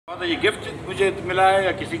ये गिफ्ट मुझे मिला है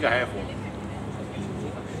या किसी का है फ़ोन?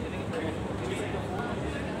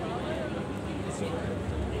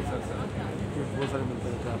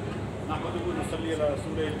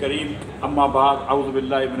 करीम अम्मा बाद औज़ु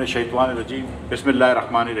बिल्लाहि मिनश शैतानिर रजीम बिस्मिल्लाहिर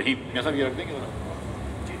रहमानिर रहीम। ये सब ये रख देंगे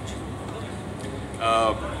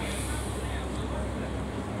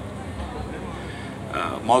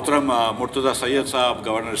मोहतरम मुर्तज़ा सैयद साहब,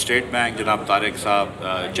 गवर्नर स्टेट बैंक जनाब तारिक साहब,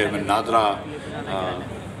 चेयरमैन नादरा,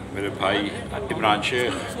 मेरे भाई Imran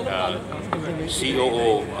Sheikh, COO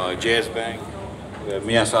JS bank,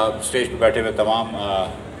 मियाँ साहब, स्टेज पर बैठे हुए तमाम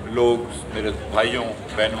लोग, मेरे भाइयों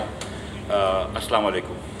बहनों, अस्सलाम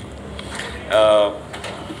वालेकुम।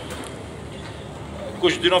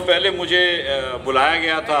 कुछ दिनों पहले मुझे बुलाया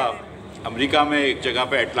गया था अमेरिका में एक जगह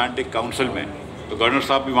पे अटलांटिक काउंसिल में, तो गवर्नर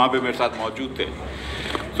साहब भी वहाँ पे मेरे साथ मौजूद थे।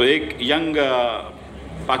 तो एक यंग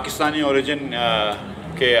पाकिस्तानी ओरिजिन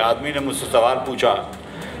के आदमी ने मुझसे सवाल पूछा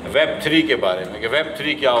वेब 3 के बारे में कि वेब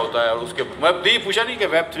 3 क्या होता है, और उसके मैं ये पूछा नहीं कि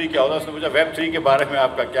वेब 3 क्या होता है, उसने पूछा वेब 3 के बारे में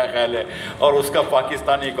आपका क्या ख्याल है और उसका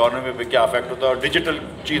पाकिस्तानी इकॉनमी पे क्या अफेक्ट होता है, और डिजिटल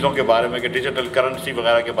चीज़ों के बारे में कि डिजिटल करेंसी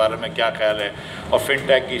वगैरह के बारे में क्या ख्याल है, और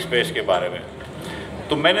फिनटेक की स्पेस के बारे में।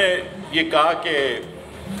 तो मैंने ये कहा कि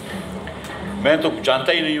मैं तो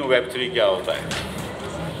जानता ही नहीं हूँ वेब 3 क्या होता है।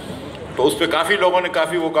 तो उस पर काफ़ी लोगों ने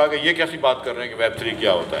वो कहा कि ये कैसी बात कर रहे हैं कि वेब 3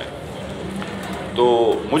 क्या होता है। तो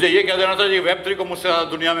मुझे ये कह देना था कि वेब 3 को मुझसे ज़्यादा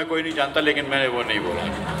दुनिया में कोई नहीं जानता, लेकिन मैंने वो नहीं बोला।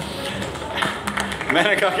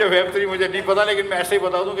 मैंने कहा कि वेब 3 मुझे नहीं पता, लेकिन मैं ऐसे ही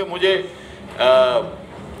बता दूं कि मुझे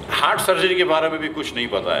हार्ट सर्जरी के बारे में भी कुछ नहीं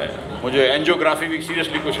पता है, मुझे एंजियोग्राफी भी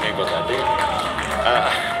सीरियसली कुछ नहीं पता है, ठीक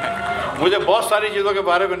है। मुझे बहुत सारी चीज़ों के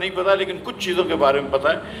बारे में नहीं पता, लेकिन कुछ चीज़ों के बारे में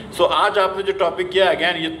पता है। सो आज आपने जो टॉपिक किया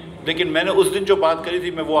अगैन ये, लेकिन मैंने उस दिन जो बात करी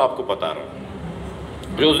थी मैं वो आपको बता रहा हूँ।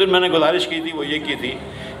 जो उस दिन मैंने गुजारिश की थी वो ये की थी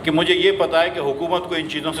कि मुझे ये पता है कि हुकूमत को इन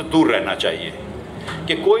चीज़ों से दूर रहना चाहिए,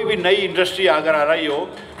 कि कोई भी नई इंडस्ट्री अगर आ रही हो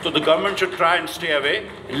तो the government should try and stay away,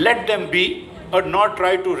 let them be और not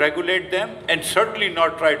try to regulate them and certainly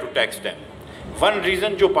not try to tax them. One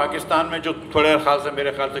reason जो पाकिस्तान में जो थोड़े ख्याल से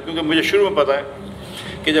मेरे ख्याल से, क्योंकि मुझे शुरू में पता है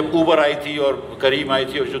कि जब ऊबर आई थी और करीम आई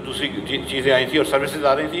थी और जो दूसरी चीज़ें आई थी और सर्विसेज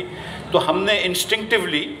आ रही थी, तो हमने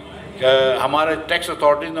इंस्टिंक्टिवली हमारे टैक्स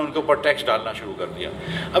अथॉरिटीज़ ने उनके ऊपर टैक्स डालना शुरू कर दिया।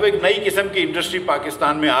 अब एक नई किस्म की इंडस्ट्री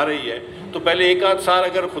पाकिस्तान में आ रही है, तो पहले एक आध साल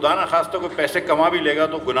अगर खुदा ना खास्ता कोई पैसे कमा भी लेगा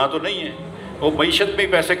तो गुनाह तो नहीं है, वो मईशत में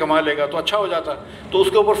ही पैसे कमा लेगा तो अच्छा हो जाता। तो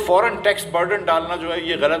उसके ऊपर फ़ौरन टैक्स बर्डन डालना जो है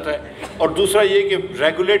ये गलत है। और दूसरा ये कि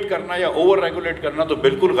रेगुलेट करना या ओवर रेगुलेट करना तो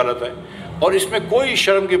बिल्कुल गलत है, और इसमें कोई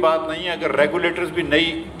शर्म की बात नहीं है अगर रेगुलेटर्स भी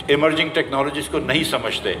नई इमर्जिंग टेक्नोलॉजीज़ को नहीं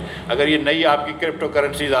समझते। अगर ये नई आपकी क्रिप्टो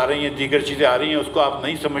करेंसीज आ रही हैं, दीगर चीज़ें आ रही हैं, उसको आप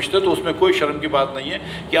नहीं समझते तो उसमें कोई शर्म की बात नहीं है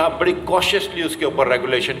कि आप बड़ी कॉशियसली उसके ऊपर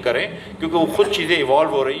रेगुलेशन करें, क्योंकि वो खुद चीज़ें इवॉल्व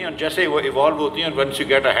हो रही हैं, और जैसे वो इवॉल्व होती हैं, once you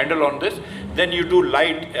get a handle on this then you do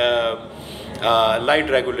light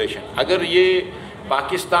regulation. अगर ये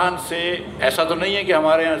पाकिस्तान से, ऐसा तो नहीं है कि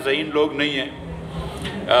हमारे यहाँ ज़हीन लोग नहीं हैं,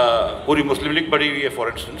 पूरी मुस्लिम लीग बढ़ी हुई है फॉर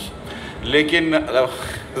इंस्टेंस, लेकिन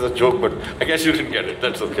joke but I guess you didn't get it,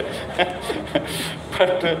 that's okay.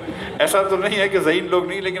 But ऐसा तो नहीं है कि ज़हीन लोग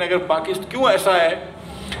नहीं, लेकिन अगर पाकिस्तान, क्यों ऐसा है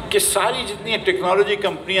कि सारी जितनी टेक्नोलॉजी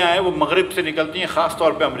कंपनियां हैं वो मगरिब से निकलती हैं, ख़ास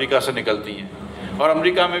तौर पे अमेरिका से निकलती हैं। और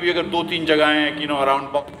अमेरिका में भी अगर 2-3 जगहें हैं कि अराउंड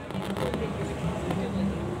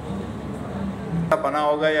बना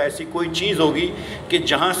होगा या ऐसी कोई चीज़ होगी कि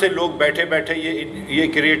जहाँ से लोग बैठे बैठे ये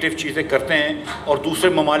क्रिएटिव चीज़ें करते हैं और दूसरे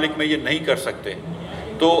ममालिक में ये नहीं कर सकते।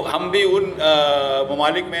 तो हम भी उन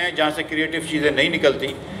ममालिक में हैं जहाँ से क्रिएटिव चीज़ें नहीं निकलती।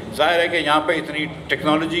 ज़ाहिर है कि यहाँ पे इतनी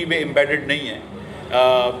टेक्नोलॉजी में एम्बेडेड नहीं है।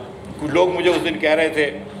 कुछ लोग मुझे उस दिन कह रहे थे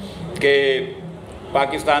कि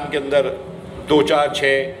पाकिस्तान के अंदर 2, 4,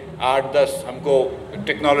 6, 8, 10 हमको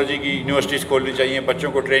टेक्नोलॉजी की यूनिवर्सिटीज़ खोलनी चाहिए,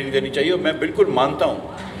 बच्चों को ट्रेनिंग देनी चाहिए, और मैं बिल्कुल मानता हूँ।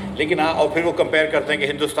 लेकिन और फिर वो कंपेयर करते हैं कि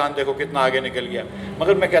हिंदुस्तान देखो कितना आगे निकल गया।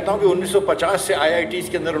 मगर मैं कहता हूँ कि 1950 से IITs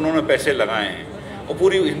के अंदर उन्होंने पैसे लगाए हैं, और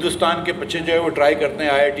पूरी हिंदुस्तान के बच्चे जो है वो ट्राई करते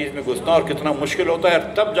हैं IITs में घुसना, और कितना मुश्किल होता है।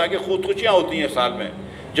 तब जाके खुदकुशियाँ होती हैं साल में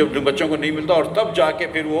जब बच्चों को नहीं मिलता, और तब जाके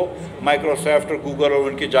फिर वो माइक्रोसॉफ्ट और गूगल और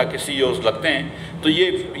उनके जाके CEOs लगते हैं। तो ये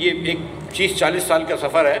एक 30-40 साल का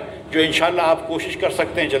सफ़र है जो इंशाल्लाह आप कोशिश कर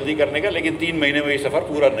सकते हैं जल्दी करने का, लेकिन 3 महीने में ये सफ़र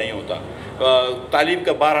पूरा नहीं होता। तालीम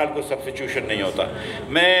का बहरहाल कोई सब्स्टिट्यूशन नहीं होता।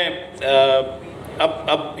 मैं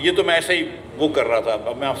अब ये तो मैं ऐसे ही वो कर रहा था,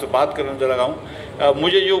 अब मैं आपसे बात करने लगा हूँ।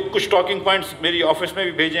 मुझे जो कुछ टॉकिंग पॉइंट्स मेरी ऑफिस में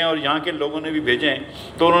भी भेजे हैं और यहाँ के लोगों ने भी भेजे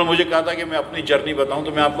हैं, तो उन्होंने मुझे कहा था कि मैं अपनी जर्नी बताऊँ,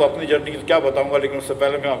 तो मैं आपको अपनी जर्नी क्या बताऊँगा, लेकिन उससे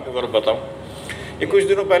पहले मैं आपको ज़रा बताऊँ। ये कुछ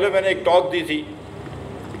दिनों पहले मैंने एक टॉक दी थी,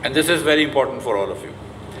 and this is very important for all of you,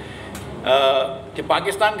 कि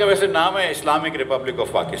पाकिस्तान का वैसे नाम है इस्लामिक रिपब्लिक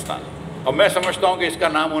ऑफ पाकिस्तान, और मैं समझता हूँ कि इसका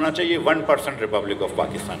नाम होना चाहिए 1% Republic of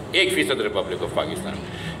Pakistan, 1% Republic of Pakistan,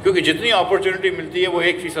 क्योंकि जितनी अपॉर्चुनिटी मिलती है वो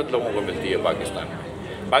 1% लोगों को मिलती है पाकिस्तान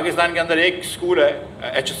में। पाकिस्तान के अंदर एक स्कूल है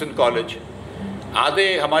HSN कॉलेज, आधे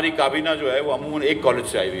हमारी काबीना जो है वो अमूमन एक कॉलेज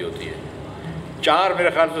से आई हुई होती है। 4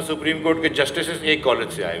 मेरे ख्याल से सुप्रीम कोर्ट के जस्टिस एक कॉलेज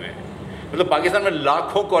से आए हुए हैं। मतलब पाकिस्तान में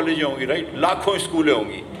लाखों कॉलेजें होंगी, राइट, लाखों स्कूलें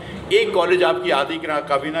होंगी, एक कॉलेज आपकी आधी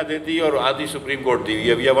काबीना देती है और आधी सुप्रीम कोर्ट दी हुई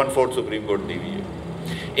है, या 1/4 सुप्रीम कोर्ट दी हुई है।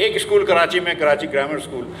 एक स्कूल कराची में, कराची ग्रामर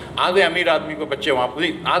स्कूल, आधे अमीर आदमी को बच्चे वहाँ,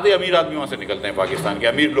 आधे अमीर आदमी वहाँ से निकलते हैं, पाकिस्तान के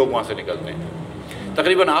अमीर लोग वहाँ से निकलते हैं,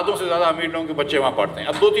 तकरीबन आधों से ज़्यादा अमीर लोगों के बच्चे वहाँ पढ़ते हैं।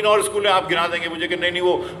 अब 2-3 और स्कूलें आप गिना देंगे मुझे कि नहीं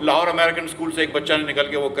वो लाहौर अमेरिकन स्कूल से एक बच्चा ने निकल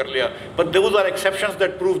के वो कर लिया, but those are exceptions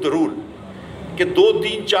that prove the rule कि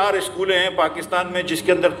 2-3-4 स्कूलें हैं पाकिस्तान में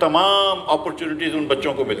जिसके अंदर तमाम अपॉर्चुनिटीज़ उन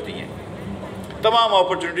बच्चों को मिलती हैं, तमाम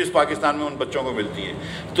अपॉर्चुनिटीज़ पाकिस्तान में उन बच्चों को मिलती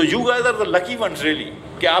हैं। तो you guys are the lucky ones really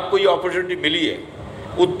कि आपको ये अपॉर्चुनिटी मिली है।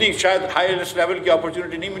 उतनी शायद हाईएस्ट लेवल की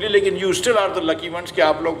अपॉर्चुनिटी नहीं मिली, लेकिन you still are the lucky ones कि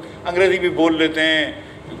आप लोग अंग्रेज़ी भी बोल लेते हैं,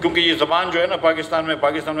 क्योंकि ये ज़बान जो है ना पाकिस्तान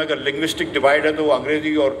में अगर लिंग्विस्टिक डिवाइड है तो वो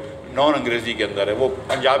अंग्रेज़ी और नॉन अंग्रेज़ी के अंदर है, वो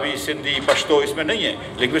पंजाबी, सिंधी, पश्तो इसमें नहीं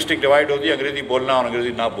है। लिंग्विस्टिक डिवाइड होती है अंग्रेज़ी बोलना और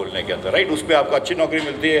अंग्रेज़ी ना बोलने के अंदर, राइट। उस पर आपको अच्छी नौकरी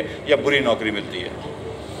मिलती है या बुरी नौकरी मिलती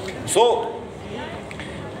है। सो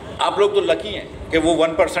आप लोग तो लकी हैं कि वो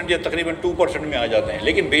 1% या तकरीबन 2% में आ जाते हैं,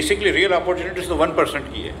 लेकिन बेसिकली रियल अपॉर्चुनिटीज़ तो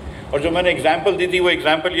 1% की है। और जो मैंने एग्जांपल दी थी वो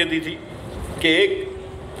एग्जांपल ये दी थी कि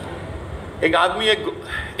एक आदमी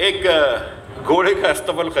एक घोड़े का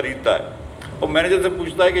अस्तबल ख़रीदता है और मैनेजर से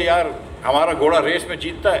पूछता है कि यार हमारा घोड़ा रेस में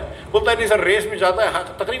जीतता है? बोलता है नहीं सर, रेस में जाता है,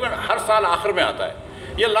 तकरीबन हर साल आखिर में आता है,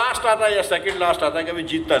 या लास्ट आता है या सेकंड लास्ट आता है, कभी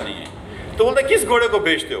जीतता नहीं है। तो बोलता है किस घोड़े को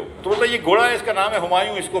बेचते हो? तो बोलता है ये घोड़ा है, इसका नाम है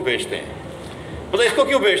हुमायूं, इसको बेचते हैं। बोलता इसको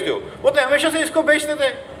क्यों बेचते हो? बोलते हमेशा से इसको बेचते थे।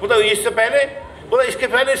 बोलता इससे पहले? बोला इसके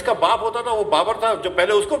पहले इसका बाप होता था, वो बाबर था, जो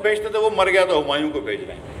पहले उसको बेचते थे वो मर गया, तो हुमायूं को बेच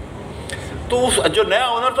रहे हैं। तो उस जो नया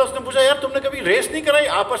ओनर था उसने पूछा यार तुमने कभी रेस नहीं कराई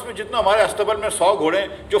आपस में? जितना हमारे अस्तबल में 100 घोड़े,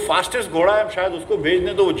 जो फास्टेस्ट घोड़ा है शायद उसको भेज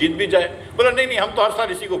दें तो वो जीत भी जाए। बोला नहीं हम तो हर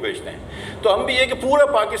साल इसी को बेचते हैं। तो हम भी ये कि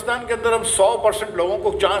पूरे पाकिस्तान के अंदर हम 100% लोगों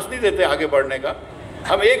को चांस नहीं देते आगे बढ़ने का।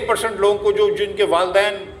 हम 1% लोगों को, जो जिनके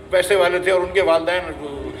वालदैन पैसे वाले थे और उनके वालदैन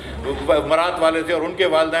मरात वाले थे और उनके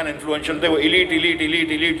वालदैन इन्फ्लुएंशियल थे, वो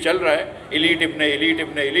इलीट चल रहा है, इलीट इब्ने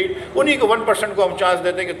इलीट, उन्हीं को 1% को हम चांस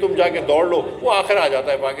देते हैं कि तुम जाके दौड़ लो, वो आखिर आ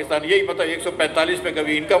जाता है पाकिस्तान। यही पता 145 पे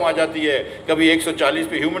कभी इनकम आ जाती है, कभी 140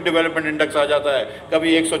 पे ह्यूमन डेवलपमेंट इंडेक्स आ जाता है,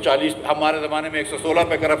 कभी 140, हमारे ज़माने में 116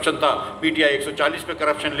 पे करप्शन था, PTI 140 पे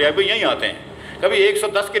करप्शन लिया, भाई यहीं आते हैं, कभी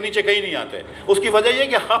 110 के नीचे कहीं नहीं आते। उसकी वजह ये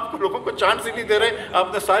कि आप लोगों को चांस ही नहीं दे रहे,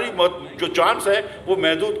 आपने सारी जो चांस है वो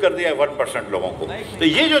महदूद कर दिया है 1% लोगों को। तो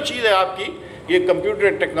ये जो चीज़ है आपकी, ये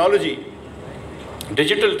कंप्यूटर टेक्नोलॉजी,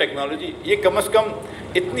 डिजिटल टेक्नोलॉजी, ये कम से कम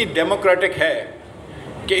इतनी डेमोक्रेटिक है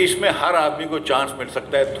कि इसमें हर आदमी को चांस मिल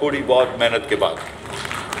सकता है थोड़ी बहुत मेहनत के बाद।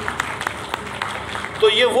 तो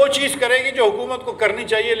ये वो चीज़ करेगी जो हुकूमत को करनी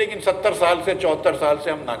चाहिए, लेकिन 70 साल से 74 साल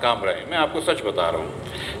से हम नाकाम रहे। मैं आपको सच बता रहा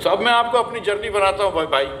हूँ। तो अब मैं आपको अपनी जर्नी बनाता हूँ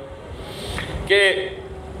भाई कि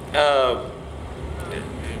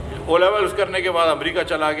ओ लेवल्स करने के बाद अमेरिका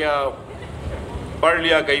चला गया, पढ़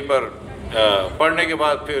लिया कहीं पर, पढ़ने के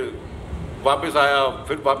बाद फिर वापस आया,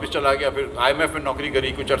 फिर वापस चला गया, फिर IMF में नौकरी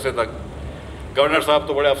करी कुछ अरसे तक। गवर्नर साहब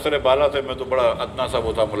तो बड़े अफसर बाला थे, मैं तो बड़ा अदना सा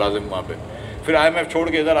वो था मुलाजिम वहाँ पे। फिर IMF छोड़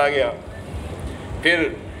के इधर आ गया, फिर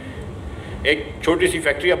एक छोटी सी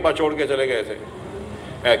फैक्ट्री अब्बा छोड़ के चले गए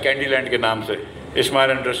थे कैंडी लैंड के नाम से,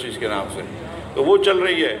 इस्माइल इंडस्ट्रीज़ के नाम से, तो वो चल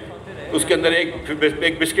रही है। उसके अंदर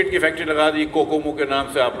एक बिस्किट की फैक्ट्री लगा दी कोकोमो के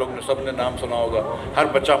नाम से, आप लोग ने सबने नाम सुना होगा। हर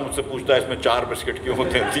बच्चा मुझसे पूछता है इसमें 4 बिस्किट क्यों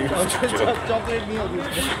होते हैं, 3 चॉकलेट नहीं होती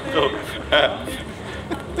तो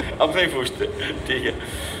अब नहीं पूछते, ठीक है।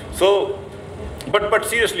 सो but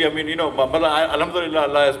seriously, I mean, you know, alhamdulillah,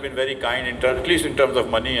 Allah has been very kind, at least in terms of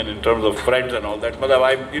money and in terms of friends and all that.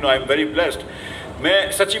 I'm very blessed.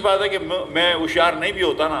 मैं सच्ची बात है कि मैं होशियार नहीं भी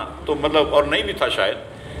होता ना, तो मतलब और नहीं भी था शायद,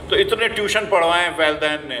 तो इतने ट्यूशन पढ़वाए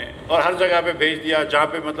वालिदैन ने और हर जगह पे भेज दिया, जहाँ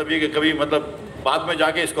पे मतलब ये कि कभी मतलब बाद में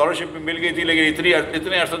जाके स्कॉलरशिप भी मिल गई थी, लेकिन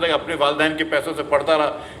इतने अर्से तक अपने वालिदैन के पैसों से पढ़ता रहा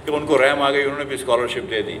कि उनको रहम आ गई, उन्होंने भी स्कॉलरशिप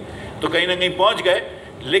दे दी, तो कहीं ना कहीं पहुँच गए।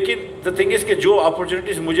 लेकिन द थिंग इज़ कि जो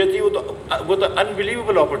अपॉर्चुनिटीज़ मुझे थी वो तो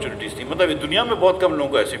अनबिलीवेबल अपॉर्चुनिटीज़ थी। मतलब दुनिया में बहुत कम लोगों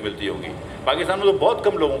को ऐसी मिलती होंगी, पाकिस्तान में तो बहुत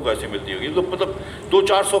कम लोगों को ऐसी मिलती होगी। तो मतलब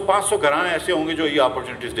 200-400-500 घराने ऐसे होंगे जो ये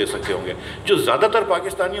अपॉर्चुनिटीज़ दे सकते होंगे। जो ज़्यादातर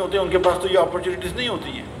पाकिस्तानी होते हैं उनके पास तो ये अपॉर्चुनिटीज़ नहीं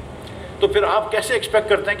होती हैं। तो फिर आप कैसे एक्सपेक्ट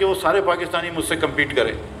करते हैं कि वो सारे पाकिस्तानी मुझसे कम्पीट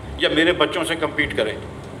करें या मेरे बच्चों से कम्पीट करें?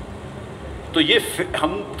 तो ये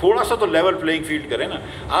हम थोड़ा सा तो लेवल प्लेइंग फील्ड करें ना।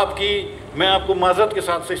 मैं आपको माजरत के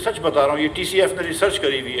साथ से सच बता रहा हूँ, ये TCF ने रिसर्च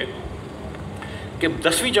करी हुई है कि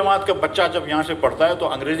 10वीं जमात का बच्चा जब यहाँ से पढ़ता है तो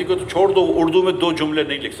अंग्रेज़ी को तो छोड़ दो, उर्दू में 2 जुमले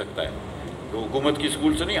नहीं लिख सकता है। वो हुकूमत की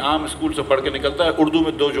स्कूल से नहीं, आम स्कूल से पढ़ के निकलता है, उर्दू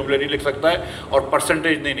में 2 जुमले नहीं लिख सकता है और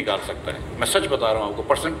परसेंटेज नहीं निकाल सकता है। मैं सच बता रहा हूँ आपको,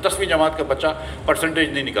 10वीं जमात का बच्चा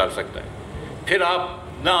परसेंटेज नहीं निकाल सकता है। फिर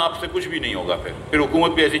आपसे कुछ भी नहीं होगा, फिर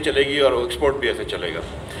हुकूमत भी ऐसी चलेगी और एक्सपोर्ट भी ऐसे चलेगा।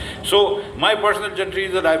 सो my personal journey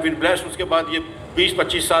is that I have been blessed. उसके बाद ये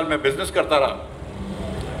 20-25 साल में बिज़नेस करता रहा,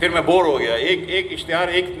 फिर मैं बोर हो गया। एक इश्तिहार,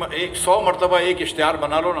 एक 100 मरतबा एक इश्तिहार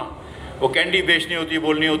बना लो ना, वो कैंडी बेचनी होती है,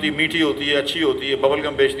 बोलनी होती है, मीठी होती है, अच्छी होती है, बबल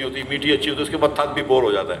गम बेचनी होती है, मीठी अच्छी होती है, उसके बाद थक भी बोर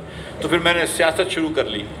हो जाता है। तो फिर मैंने सियासत शुरू कर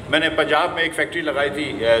ली। मैंने पंजाब में एक फैक्ट्री लगाई थी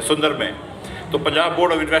सुंदर में, तो पंजाब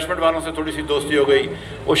बोर्ड ऑफ इन्वेस्टमेंट वालों से थोड़ी सी दोस्ती हो गई,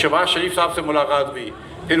 वो शहबाज शरीफ साहब से मुलाकात हुई,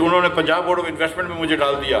 फिर उन्होंने पंजाब बोर्ड ऑफ इन्वेस्टमेंट में मुझे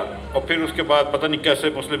डाल दिया, और फिर उसके बाद पता नहीं कैसे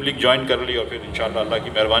मुस्लिम लीग ज्वाइन कर ली, और फिर इंशाअल्लाह अल्लाह की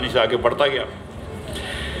मेहरबानी से आगे बढ़ता गया।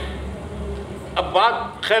 अब बात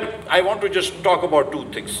खैर, I want to just talk about 2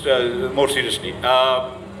 things more seriously.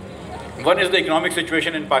 One is the economic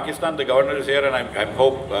situation in Pakistan. The governor is here, and I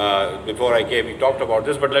hope before I came he talked about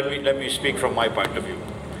this, but let me speak from my point of view.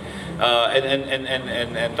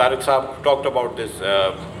 And Tariq Saab talked about this.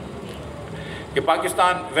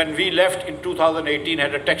 Pakistan, when we left in 2018,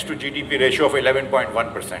 had a tax to GDP ratio of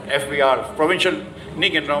 11.1%. FBR, provincial,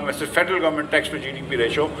 federal government tax to GDP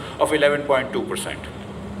ratio of 11.2%.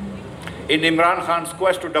 In Imran Khan's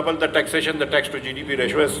quest to double the taxation, the tax to GDP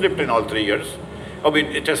ratio has slipped in all 3 years. I mean,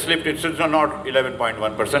 it has slipped, it's not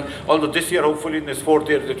 11.1%, although this year, hopefully in this 4th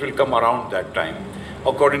year, it will come around that time,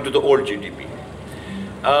 according to the old GDP.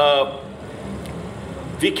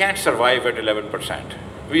 We can't survive at 11%.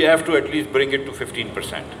 We have to at least bring it to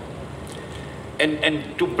 15%. And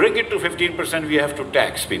to bring it to 15%, we have to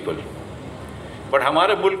tax people. But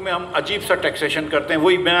हमारे मुल्क में हम अजीब सा taxation करते हैं,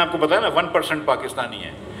 वही मैंने आपको बताया ना, 1% पाकिस्तानी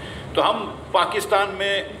है। तो हम पाकिस्तान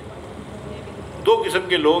में 2 किस्म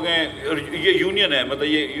के लोग हैं, और ये यूनियन है, मतलब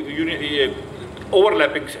ये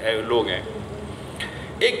ओवरलैपिंग लोग हैं।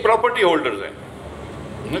 एक प्रॉपर्टी होल्डर्स हैं,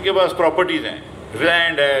 उनके पास प्रॉपर्टीज़ हैं,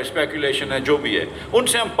 लैंड है, स्पेकुलेशन है, जो भी है,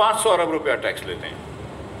 उनसे हम 500 अरब रुपया टैक्स लेते हैं,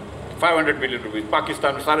 500 मिलियन रुपीज़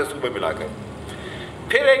पाकिस्तान में सारे सूबे मिलाकर।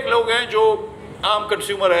 फिर एक लोग हैं जो आम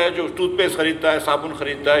कंज्यूमर है, जो टूथपेस्ट ख़रीदता है, साबुन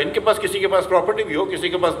ख़रीदता है, इनके पास, किसी के पास प्रॉपर्टी भी हो, किसी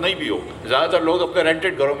के पास नहीं भी हो, ज़्यादातर लोग अपने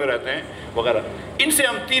रेंटेड घरों में रहते हैं वगैरह। इनसे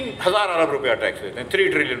हम 3000 अरब रुपया टैक्स लेते हैं, 3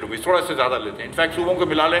 ट्रिलियन रुपीज़, थोड़ा से ज़्यादा लेते हैं। इनफैक्ट सूबों को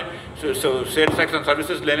मिला लें, सेल्स टैक्स एंड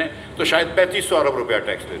सर्विसेज ले लें, तो शायद 3500 अरब रुपया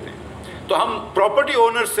टैक्स लेते हैं। तो हम प्रॉपर्टी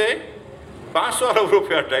ओनर से 500 अरब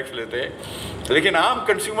रुपया टैक्स लेते हैं, लेकिन आम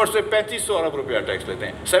कंज्यूमर से 3500 अरब रुपया टैक्स लेते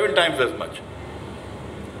हैं, 7 times as much.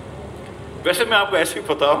 वैसे मैं आपको ऐसे ही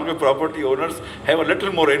बताऊँ कि property owners have a little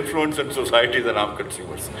more influence in society then आम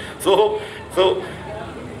कंज्यूमर्स। सो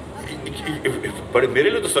बड़े, मेरे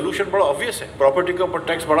लिए तो सोल्यूशन बड़ा ऑब्वियस है, प्रॉपर्टी के ऊपर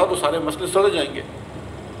टैक्स बढ़ाओ तो सारे मसले सुलझ जाएंगे।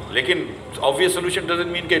 लेकिन ऑब्वियस सोल्यूशन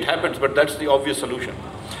डजंट मीन कि it happens, but that's the obvious solution.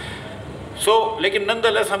 लेकिन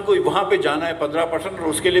नंदलेस हमको वहाँ पे जाना है 15%, और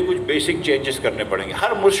उसके लिए कुछ बेसिक चेंजेस करने पड़ेंगे।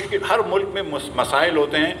 हर मुल्क में मसाइल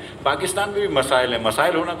होते हैं, पाकिस्तान में भी मसाइल हैं,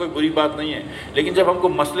 मसाइल होना कोई बुरी बात नहीं है, लेकिन जब हमको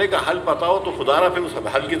मसले का हल पता हो तो खुदारा फिर उस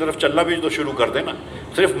हल की तरफ चलना भी तो शुरू कर देना।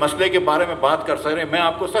 सिर्फ मसले के बारे में बात कर सकते हैं। मैं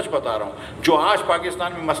आपको सच बता रहा हूँ, जो आज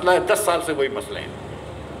पाकिस्तान में मसला है, 10 साल से वही मसले हैं।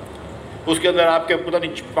 उसके अंदर आपके पता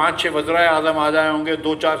नहीं 5-6 वज़राए आज़म आ जाए होंगे,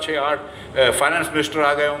 2-4-6-8 फाइनेंस मिनिस्टर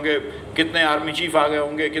आ गए होंगे, कितने आर्मी चीफ आ गए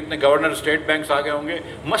होंगे, कितने गवर्नर स्टेट बैंक्स आ गए होंगे,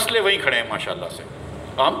 मसले वही खड़े हैं माशाल्लाह से।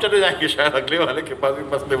 हम चले जाएंगे शायद अगले वाले के पास भी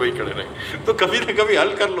मसले वही खड़े रहें, तो कभी ना कभी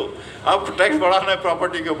हल कर लो। आप टैक्स बढ़ाना है,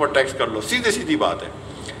 प्रॉपर्टी के ऊपर टैक्स कर लो, सीधी सीधी बात है।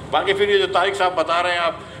 बाकी फिर ये जो तारिक साहब बता रहे हैं,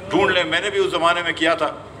 आप ढूंढ लें, मैंने भी उस ज़माने में किया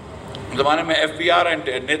था। ज़माने में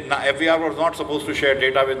FBR was not suppose to share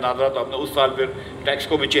data with NADRA, तो हमने उस साल फिर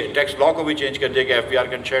टैक्स लॉ को भी चेंज कर दिया कि FBR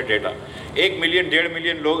can share data. 1 million 1.5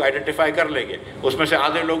 million लोग आइडेंटिफाई कर लेंगे, उसमें से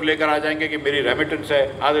आधे लोग लेकर आ जाएंगे कि मेरी रेमिटेंस है,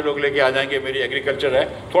 आधे लोग लेके आ जाएंगे मेरी एग्रीकल्चर है,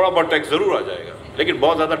 थोड़ा बहुत टैक्स ज़रूर आ जाएगा, लेकिन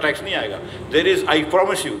बहुत ज़्यादा टैक्स नहीं आएगा। There is, I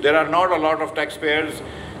promise you, there are not a lot of tax payers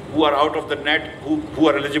who are out of the net, who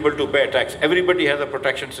are eligible to pay tax. Everybody has a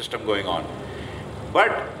protection system going on. But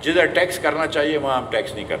जिधर tax करना चाहिए वहाँ हम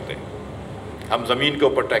tax नहीं करते, हम ज़मीन के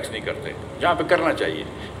ऊपर टैक्स नहीं करते जहाँ पे करना चाहिए।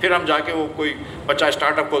 फिर हम जाके वो कोई बच्चा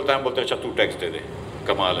स्टार्टअप खोलता है, बोलते हैं अच्छा तू टैक्स दे दे,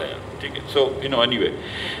 कमाल है यार, ठीक है। सो यू नो एनीवे,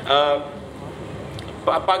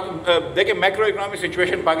 देखिए macro economic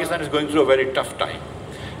situation Pakistan is going through a very tough time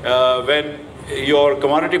when your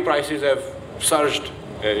commodity prices have surged.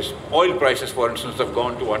 Oil prices, for instance, have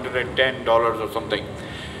gone to $110 or something.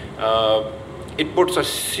 It puts a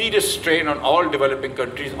serious strain on all developing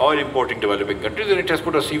countries, oil importing developing countries, and it has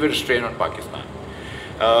put a severe strain on Pakistan.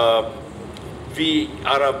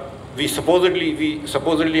 We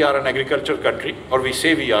supposedly are an agriculture country, or we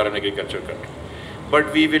say we are an agriculture country.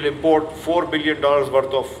 but we will import $4 billion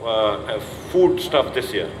worth of food stuff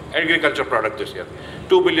this year, agriculture product this year.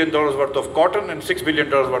 $2 billion worth of cotton and $6 billion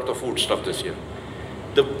worth of food stuff this year.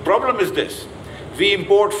 The problem is this: we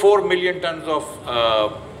import 4 million tons of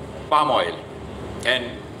palm oil and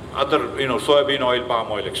other, soybean oil,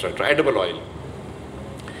 palm oil, etc., edible oil.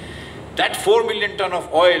 That 4 million ton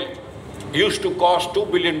of oil used to cost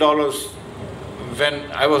 $2 billion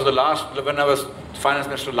when I was finance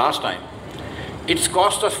minister last time. It's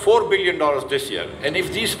cost us $4 billion this year, and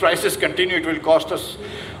if these prices continue, it will cost us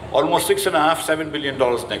almost $6.5–7 billion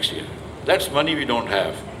next year. That's money we don't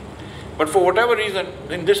have. But for whatever reason,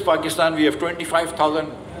 in this Pakistan, we have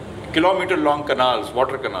 25,000 kilometer long canals,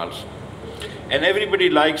 water canals, and everybody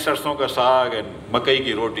likes sarson ka saag and makai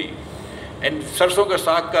ki roti. And sarson ka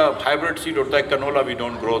saag ka hybrid seed hota hai, canola, we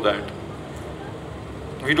don't grow that.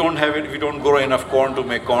 We don't have it. We don't grow enough corn to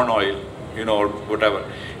make corn oil, or whatever.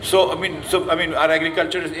 So I mean, our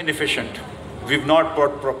agriculture is inefficient. We've not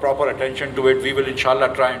put proper attention to it. We will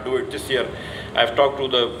inshallah try and do it this year. I've talked to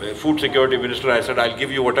the food security minister. I said, I'll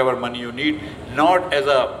give you whatever money you need, not as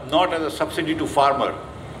a subsidy to farmer,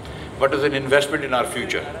 but as an investment in our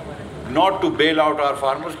future. Not to bail out our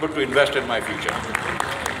farmers, but to invest in my future.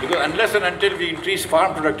 Because unless and until we increase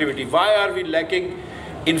farm productivity, why are we lacking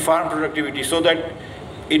in farm productivity? So that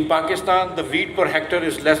in Pakistan, the wheat per hectare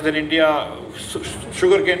is less than India,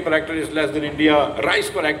 sugarcane per hectare is less than India, rice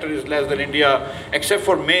per hectare is less than India, except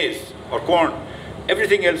for maize or corn.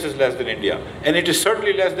 Everything else is less than India. And it is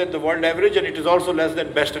certainly less than the world average, and it is also less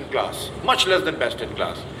than best in class, much less than best in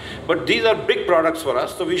class. But these are big products for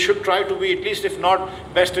us, so we should try to be, at least if not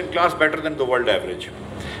best in class, better than the world average.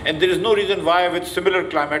 And there is no reason why with similar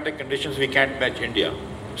climatic conditions we can't match India.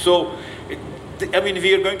 So, we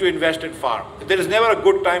are going to invest in farm. There is never a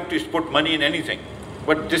good time to put money in anything,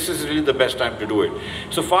 but this is really the best time to do it.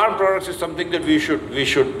 So farm products is something that we should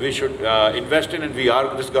invest in, and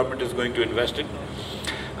this government is going to invest in.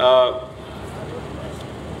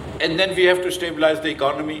 And then we have to stabilize the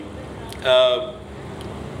economy.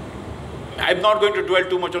 I'm not going to dwell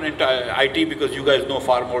too much on IT because you guys know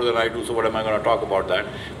far more than I do, so what am I going to talk about that?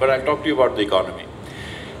 But I'll talk to you about the economy.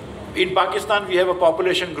 In Pakistan, we have a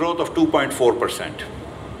population growth of 2.4%.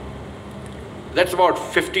 That's about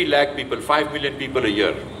 50 lakh people, 5 million people a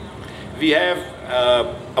year. We have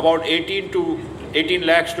about 18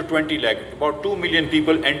 lakhs to 20 lakh, about 2 million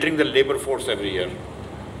people entering the labor force every year.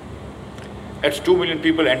 That's 2 million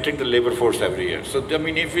people entering the labor force every year. So,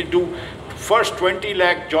 if we do first 20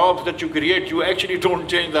 lakh jobs that you create, you actually don't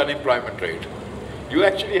change the unemployment rate. You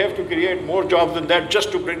actually have to create more jobs than that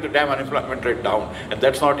just to bring the damn unemployment rate down, and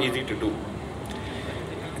that's not easy to do.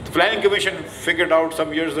 The Planning Commission figured out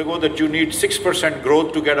some years ago that you need 6%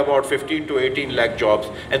 growth to get about 15 to 18 lakh jobs,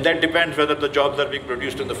 and that depends whether the jobs are being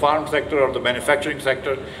produced in the farm sector or the manufacturing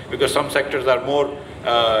sector, because some sectors are more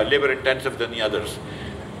labor intensive than the others.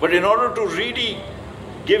 But in order to really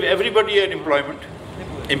give everybody an employment,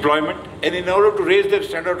 and in order to raise their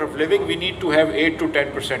standard of living, we need to have 8 to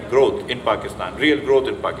 10% growth in Pakistan, real growth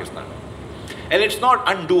in Pakistan. And it's not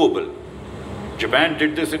undoable. Japan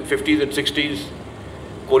did this in 50s and 60s.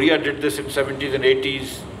 Korea did this in 70s and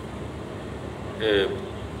 80s.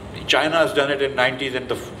 China has done it in 90s and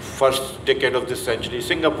the first decade of this century.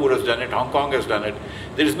 Singapore has done it. Hong Kong has done it.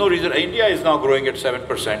 There is no reason. India is now growing at 7%.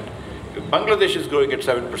 Bangladesh is growing at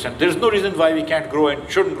 7%. There is no reason why we can't grow and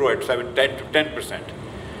shouldn't grow at 10 to 10%.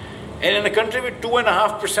 And in a country with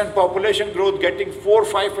 2.5% population growth, getting 4 or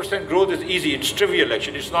 5% growth is easy. It's trivial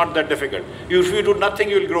actually. It's not that difficult. If you do nothing,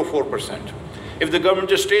 you will grow 4%. If the government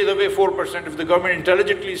just stays away, 4%. If the government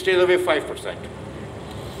intelligently stays away, 5%.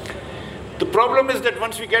 The problem is that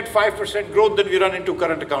once we get 5% growth, then we run into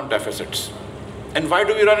current account deficits. And why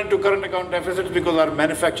do we run into current account deficits? Because our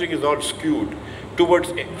manufacturing is all skewed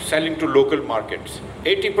towards selling to local markets.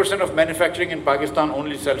 80% of manufacturing in Pakistan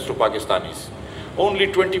only sells to Pakistanis. Only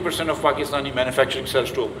 20% of Pakistani manufacturing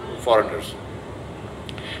sells to foreigners.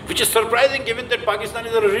 Which is surprising given that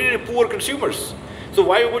Pakistanis are really poor consumers. So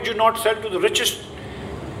why would you not sell to the richest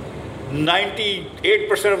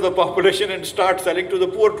 98% of the population and start selling to the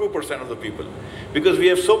poor 2% of the people? Because we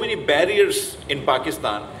have so many barriers in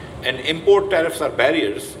Pakistan, and import tariffs are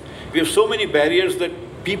barriers. We have so many barriers that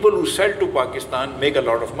people who sell to Pakistan make a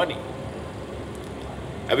lot of money.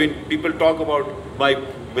 People talk about my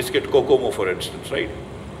biscuit Kokomo, for instance, right?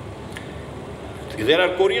 There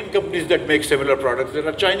are Korean companies that make similar products. There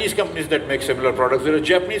are Chinese companies that make similar products. There are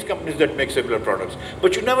Japanese companies that make similar products.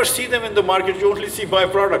 But you never see them in the market. You only see my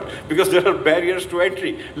product because there are barriers to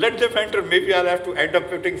entry. Let them enter. Maybe I'll have to end up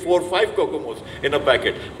putting 4 or 5 Kokomos in a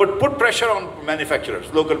packet. But put pressure on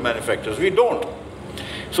manufacturers, local manufacturers. We don't.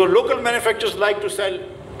 So local manufacturers like to sell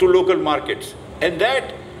to local markets, and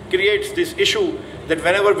that creates this issue that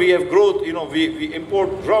whenever we have growth, you know, we import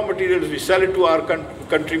raw materials, we sell it to our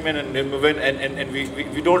countrymen, and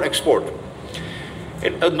we don't export.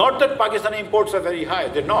 Not that Pakistani imports are very high,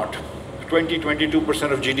 they're not.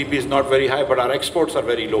 22% of GDP is not very high, but our exports are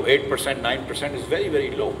very low. 8%, 9% is very,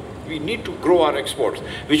 very low. We need to grow our exports,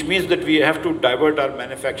 which means that we have to divert our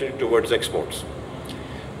manufacturing towards exports.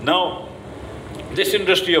 Now, this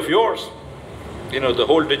industry of yours, you know, the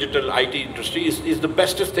whole digital IT industry is the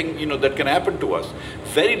bestest thing, you know, that can happen to us.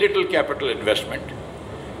 Very little capital investment.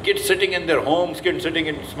 Kids sitting in their homes, kids sitting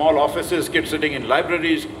in small offices, kids sitting in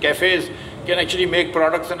libraries, cafes, can actually make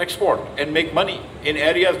products and export and make money in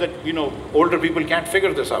areas that, you know, older people can't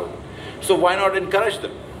figure this out. So why not encourage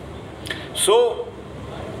them? So,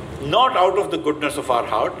 not out of the goodness of our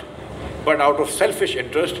heart, but out of selfish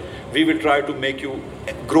interest, we will try to make you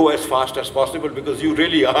grow as fast as possible, because you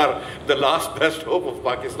really are the last best hope of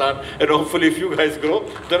Pakistan, and hopefully if you guys grow,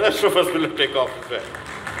 the rest of us will take off as well.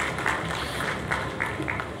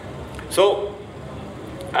 So,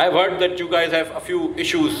 I've heard that you guys have a few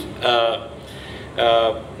issues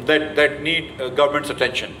that need government's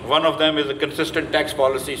attention. One of them is a consistent tax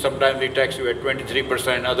policy. Sometimes we tax you at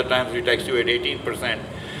 23%, other times we tax you at 18%.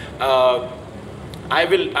 I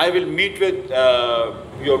will meet with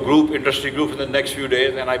your group, industry group, in the next few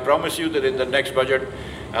days, and I promise you that in the next budget,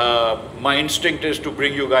 my instinct is to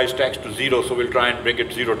bring you guys tax to zero, so we'll try and bring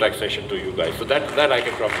it zero taxation to you guys. So that I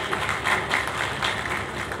can promise you.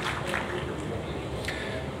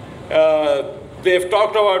 They've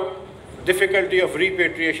talked about difficulty of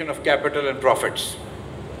repatriation of capital and profits.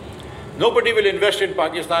 Nobody will invest in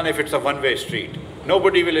Pakistan if it's a one-way street.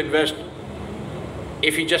 Nobody will invest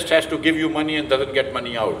if he just has to give you money and doesn't get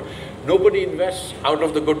money out. Nobody invests out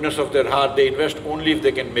of the goodness of their heart. They invest only if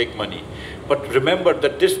they can make money. But remember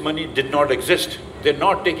that this money did not exist. They're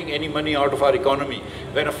not taking any money out of our economy.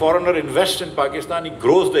 When a foreigner invests in Pakistan, he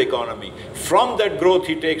grows the economy. From that growth,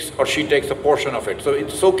 he takes or she takes a portion of it. So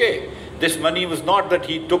it's okay. This money was not that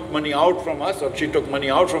he took money out from us or she took money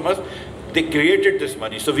out from us. They created this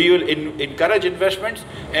money. So we will encourage investments,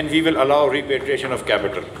 and we will allow repatriation of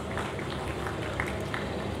capital.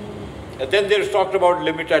 Then there's talked about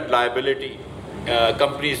limited liability.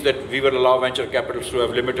 Companies that we will allow venture capitals to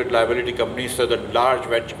have limited liability companies, so that large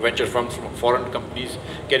venture firms from foreign companies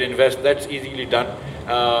can invest. That's easily done.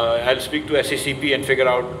 I'll speak to SECP and figure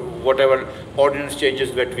out whatever ordinance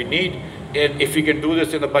changes that we need. And if we can do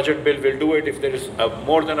this in the budget bill, we'll do it. If there is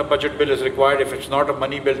more than a budget bill is required, if it's not a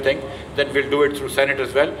money bill thing, then we'll do it through Senate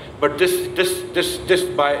as well. But this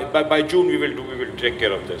by June we will take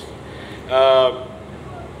care of this.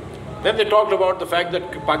 Then they talked about the fact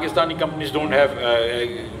that Pakistani companies don't have,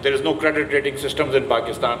 there is no credit rating systems in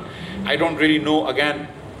Pakistan. I don't really know, again,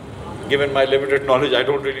 given my limited knowledge, I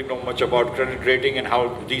don't really know much about credit rating and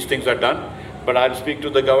how these things are done. But I'll speak to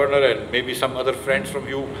the governor, and maybe some other friends from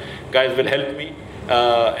you guys will help me.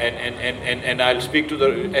 And I'll speak to the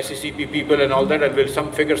SECP people and all that, and we'll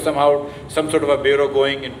figure somehow some sort of a bureau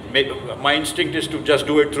going. And my instinct is to just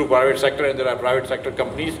do it through private sector, and there are private sector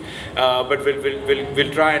companies, but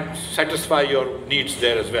we'll try and satisfy your needs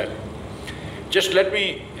there as well. Just let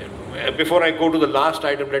me, before I go to the last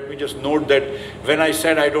item, let me just note that when I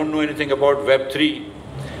said I don't know anything about Web3,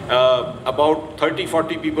 about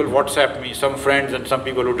 30-40 people WhatsApped me, some friends and some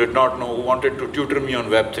people who did not know, who wanted to tutor me on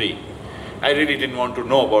Web3. I really didn't want to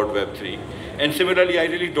know about Web3. And similarly, I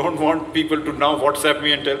really don't want people to now WhatsApp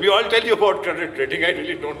me and tell me, oh, I'll tell you about credit rating. I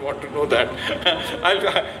really don't want to know that.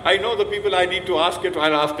 I know the people I need to ask it,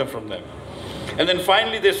 I'll ask them from them. And then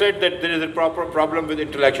finally, they said that there is a proper problem with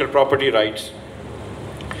intellectual property rights.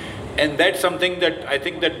 And that's something that I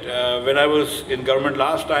think that when I was in government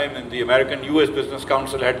last time, and the American US Business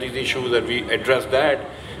Council had these issues, and we addressed that.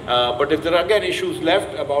 But if there are again issues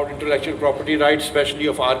left about intellectual property rights, especially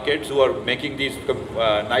of our kids who are making these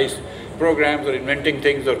nice programs or inventing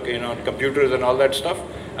things, or computers and all that stuff,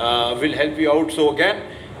 we'll help you out. So again,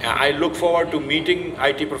 I look forward to meeting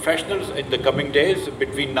IT professionals in the coming days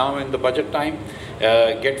between now and the budget time,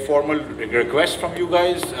 get formal requests from you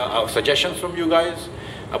guys, suggestions from you guys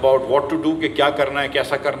about what to do, कि क्या करना है,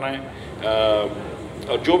 कैसा करना है,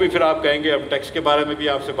 और जो भी फिर आप कहेंगे, हम टैक्स के बारे में भी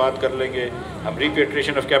आपसे बात कर लेंगे, हम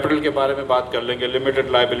रिपेट्रिएशन ऑफ कैपिटल के बारे में बात कर लेंगे, लिमिटेड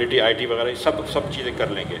लाइबिलिटी, आईटी वगैरह, सब चीज़ें कर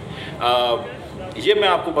लेंगे। ये मैं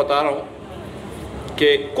आपको बता रहा हूँ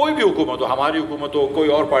कि कोई भी हुकूमत हो, हमारी हुकूमत हो, कोई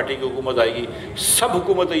और पार्टी की हुकूमत आएगी, सब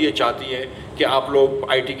हुकूमतें ये चाहती हैं कि आप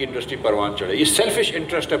लोग आईटी की इंडस्ट्री परवान चढ़े। ये सेल्फिश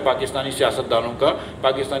इंटरेस्ट है पाकिस्तानी सियासतदानों का,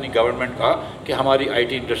 पाकिस्तानी गवर्नमेंट का, कि हमारी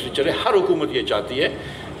आईटी इंडस्ट्री चले। हर हुकूमत ये चाहती है।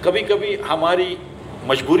 कभी कभी हमारी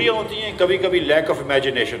मजबूरियाँ होती हैं, कभी कभी लैक ऑफ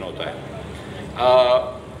इमेजिनेशन होता है।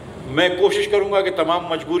 मैं कोशिश करूँगा कि तमाम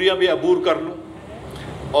मजबूरियाँ भी अबूर कर लूँ,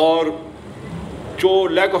 और जो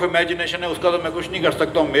लैक ऑफ इमेजिनेशन है उसका तो मैं कुछ नहीं कर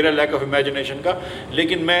सकता हूँ, मेरा लैक ऑफ इमेजिनेशन का,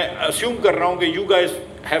 लेकिन मैं अस्यूम कर रहा हूँ कि you guys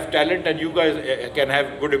have talent and you guys can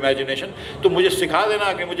have good imagination. तो मुझे सिखा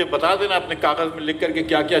देना, कि मुझे बता देना अपने कागज़ में लिख कर के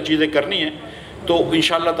क्या क्या चीज़ें करनी हैं, तो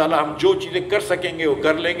इंशाअल्लाह ताला हम जो चीज़ें कर सकेंगे वो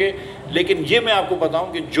कर लेंगे। लेकिन ये मैं आपको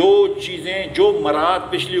बताऊं कि जो चीज़ें, जो मराहत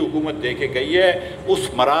पिछली हुकूमत दे के गई है, उस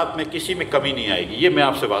मराहत में किसी में कमी नहीं आएगी, ये मैं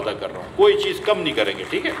आपसे वादा कर रहा हूँ, कोई चीज़ कम नहीं करेंगे,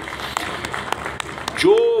 ठीक है।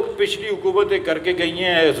 जो पिछली हुकूमतें करके गई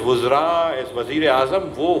हैं एज़ वज़रा, एज़ वज़ीर आज़म,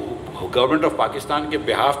 वो गवर्नमेंट ऑफ पाकिस्तान के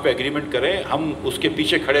बिहाफ पे एग्रीमेंट करें, हम उसके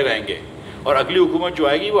पीछे खड़े रहेंगे, और अगली हुकूमत जो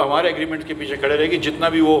आएगी वो हमारे एग्रीमेंट के पीछे खड़े रहेगी। जितना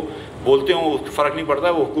भी वो बोलते हों फ़र्क नहीं पड़ता,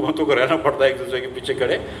 वो हुकूमतों को रहना पड़ता है एक दूसरे के पीछे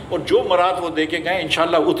खड़े, और जो मराहत वो दे के गए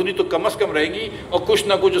इंशाअल्लाह उतनी तो कम अज़ कम रहेगी, और कुछ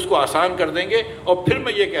ना कुछ उसको आसान कर देंगे। और फिर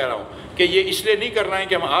मैं ये कह रहा हूँ कि ये इसलिए नहीं कर रहे हैं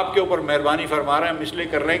कि हम आपके ऊपर मेहरबानी फरमा रहे हैं, हम इसलिए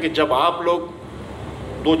कर रहे हैं कि जब आप लोग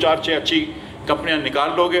 2-4 अच्छी कंपनियाँ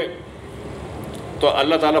निकाल लोगे तो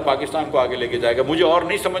अल्लाह ताला पाकिस्तान को आगे लेके जाएगा। मुझे और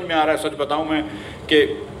नहीं समझ में आ रहा है, सच बताऊं मैं, कि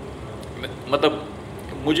मतलब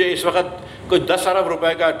मुझे इस वक्त कोई 10 अरब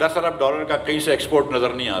रुपए का, 10 अरब डॉलर का कहीं से एक्सपोर्ट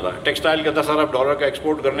नज़र नहीं आ रहा। टेक्सटाइल का 10 अरब डॉलर का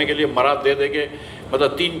एक्सपोर्ट करने के लिए मराद दे के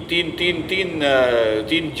मतलब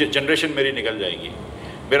तीन जनरेशन मेरी निकल जाएगी,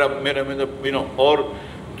 मेरा मतलब यू नो। और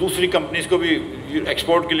दूसरी कंपनीज़ को भी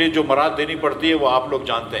एक्सपोर्ट के लिए जो मराद देनी पड़ती है वो आप लोग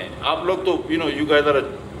जानते हैं। आप लोग तो you guys are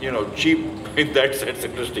cheap in that sense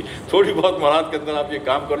industry, थोड़ी बहुत मराद के अंदर आप ये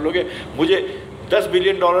काम कर लोगे। मुझे 10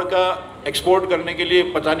 बिलियन डॉलर का एक्सपोर्ट करने के लिए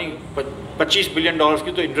पता नहीं 25 बिलियन डॉलर्स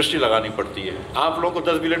की तो इंडस्ट्री लगानी पड़ती है। आप लोगों को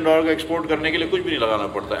 10 बिलियन डॉलर का एक्सपोर्ट करने के लिए कुछ भी नहीं लगाना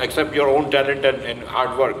पड़ता accept your own talent and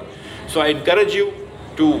hard work. So I encourage you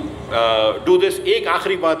to do this. एक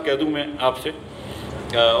आखिरी बात कह दूँ मैं आपसे,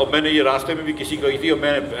 और मैंने ये रास्ते में भी किसी को कही थी, और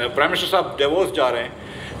मैं प्राइम मिनिस्टर साहब डेवोस जा रहे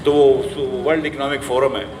हैं, तो वो वर्ल्ड इकनॉमिक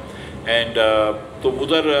फोरम है, एंड तो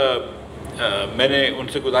उधर मैंने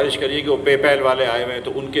उनसे गुजारिश करी है कि वो पेपैल वाले आए हुए हैं,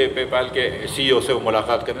 तो उनके पेपैल के CEO से वो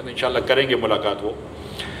मुलाकात करें, तो इंशाल्लाह करेंगे मुलाकात वो।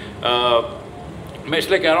 मैं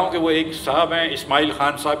इसलिए कह रहा हूँ कि वो एक साहब हैं इस्माइल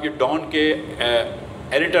खान साहब, ये डॉन के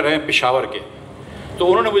एडिटर हैं पेशावर के, तो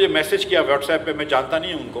उन्होंने मुझे मैसेज किया व्हाट्सएप पे, मैं जानता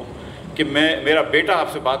नहीं हूँ उनको, कि मेरा बेटा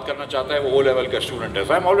आपसे बात करना चाहता है, वो O लेवल का स्टूडेंट है।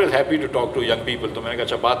 सो I am always happy to talk to young people. तो मैंने कहा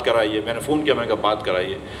अच्छा बात कराइए, मैंने फ़ोन किया, मैंने कहा बात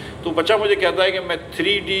कराइए। तो बच्चा मुझे कहता है कि मैं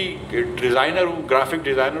 3D डिज़ाइनर हूँ, ग्राफिक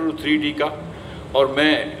डिज़ाइनर हूँ 3D का, और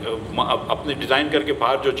मैं अपने डिज़ाइन करके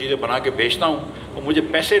बाहर जो चीज़ें बना के भेजता हूँ, और मुझे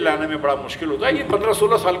पैसे लाने में बड़ा मुश्किल होता है। ये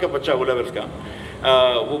 15-16 साल का बच्चा O लेवल का,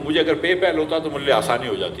 वो मुझे अगर पेपैल होता तो मुझे आसानी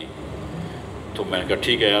हो जाती। तो मैंने कहा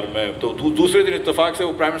ठीक है यार, मैं तो दूसरे दिन इत्तेफाक से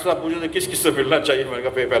वो प्राइम मिनिस्टर साहब पूछे थे किस किस से मिलना चाहिए, मैंने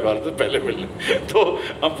कहा पेपैल वाले से पहले मिलने। तो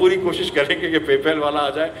हम पूरी कोशिश करेंगे कि पेपैल वाला आ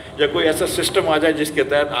जाए, या कोई ऐसा सिस्टम आ जाए जिसके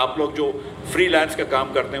तहत आप लोग जो फ्रीलांस का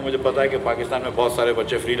काम करते हैं, मुझे पता है कि पाकिस्तान में बहुत सारे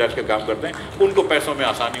बच्चे फ्रीलांस का काम करते हैं, उनको पैसों में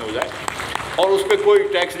आसानी हो जाए, और उस पर कोई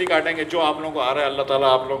टैक्स नहीं काटेंगे। जो आप लोगों को आ रहा है अल्लाह ताला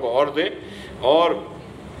आप लोगों को और दे। और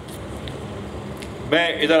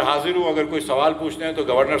मैं इधर हाजिर हूँ, अगर कोई सवाल पूछते हैं तो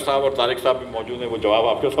गवर्नर साहब और तारिक साहब भी मौजूद हैं, वो जवाब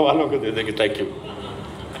आपके सवालों को दे देंगे। Thank you.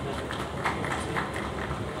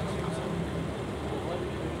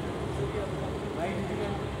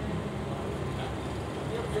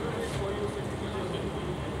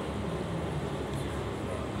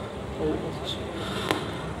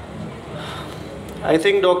 I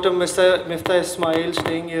think Dr. Miftah Ismail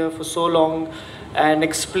staying here for so long and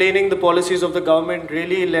explaining the policies of the government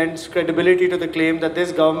really lends credibility to the claim that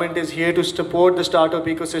this government is here to support the startup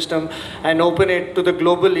ecosystem and open it to the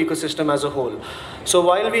global ecosystem as a whole. So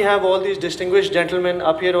while we have all these distinguished gentlemen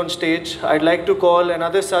up here on stage, I'd like to call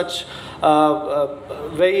another such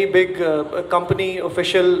very big company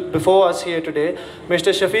official before us here today,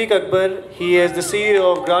 Mr. Shafiq Akbar. He is the CEO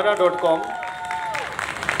of grande.com.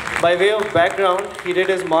 By way of background, he did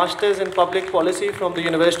his master's in public policy from the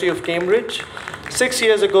University of Cambridge. 6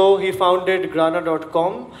 years ago, he founded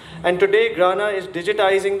grande.com, and today Grande is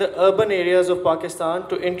digitizing the urban areas of Pakistan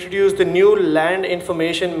to introduce the new land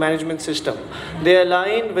information management system. They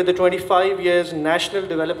align with the 25 years National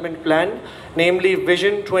Development Plan, namely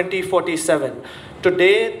Vision 2047.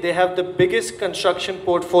 Today, they have the biggest construction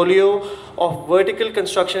portfolio of vertical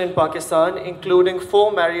construction in Pakistan, including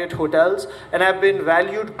 4 Marriott hotels, and have been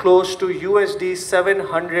valued close to USD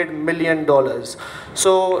 $700 million.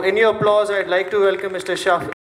 So, in your applause, I'd like to welcome Mr. Shafiq.